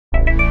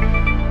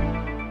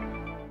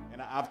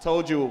I've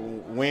told you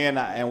when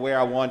and where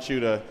I want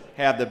you to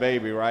have the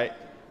baby, right?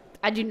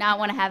 I do not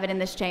want to have it in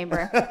this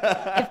chamber.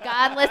 If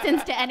God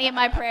listens to any of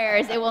my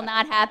prayers, it will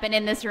not happen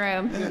in this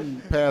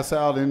room. Pass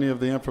out any of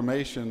the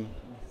information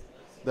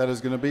that is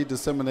going to be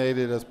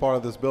disseminated as part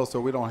of this bill, so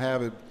we don't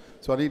have it.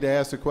 So I need to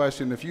ask the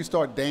question, if you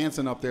start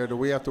dancing up there, do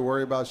we have to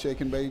worry about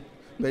shaking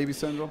baby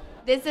syndrome?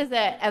 This is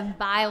a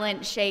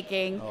violent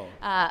shaking,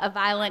 a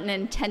violent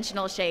and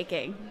intentional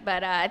shaking.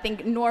 But I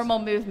think normal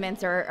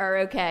movements are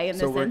okay in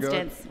this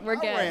instance. We're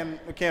good. I ran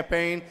a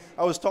campaign.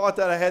 I was taught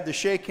that I had to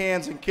shake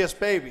hands and kiss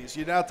babies.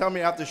 You now tell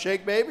me I have to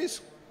shake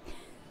babies?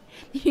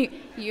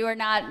 You are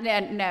not,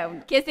 no.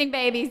 Kissing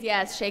babies,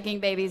 yes. Shaking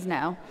babies,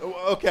 no.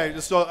 Okay,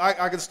 so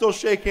I can still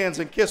shake hands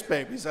and kiss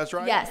babies, that's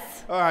right?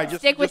 Yes. All right.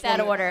 Stick with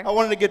that order. I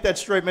wanted to get that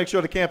straight, make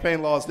sure the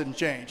campaign laws didn't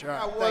change. All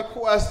right. I got one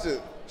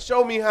question.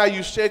 Show me how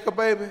you shake a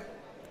baby.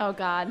 Oh,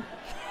 God.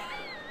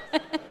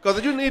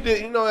 Because you need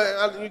to,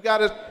 you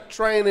got a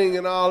training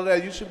and all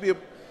that. You should be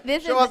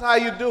show us how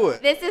you do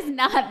it. This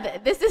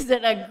is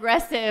an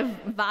aggressive,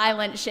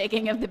 violent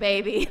shaking of the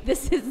baby.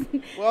 This is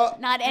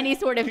not any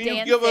sort of dancing.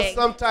 Can you give us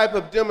some type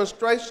of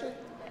demonstration?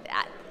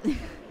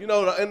 In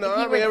the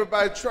Army,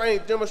 everybody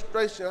trained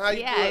demonstration. How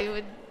you do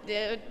it?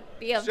 It would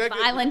be a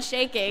violent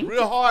shaking.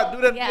 Real hard.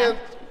 Do that again.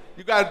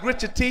 You got to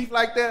grit your teeth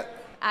like that?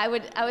 I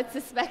would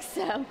suspect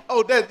so.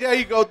 Oh, there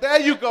you go.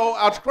 There you go.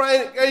 I'll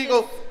crane it. There you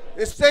go.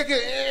 It's shaking,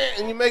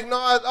 and you make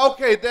noise.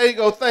 Okay, there you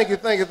go. Thank you.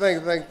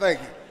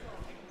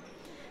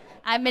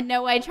 I'm in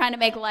no way trying to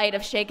make light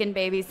of shaken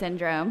baby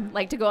syndrome.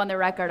 Like to go on the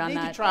record on that.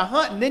 You could try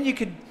hunting, then you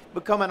could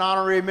become an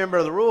honorary member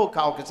of the Rural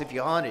Caucus if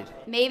you hunted.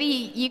 Maybe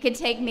you could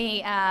take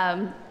me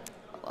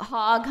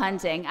hog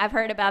hunting. I've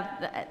heard about.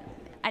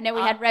 I know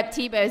we had Rep.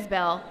 Tebow's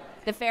bill.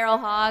 The feral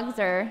hogs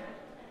or.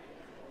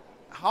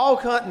 Hog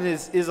hunting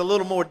is a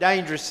little more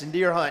dangerous than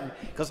deer hunting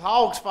because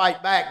hogs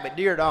fight back, but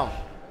deer don't.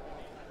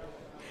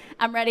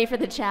 I'm ready for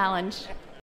the challenge.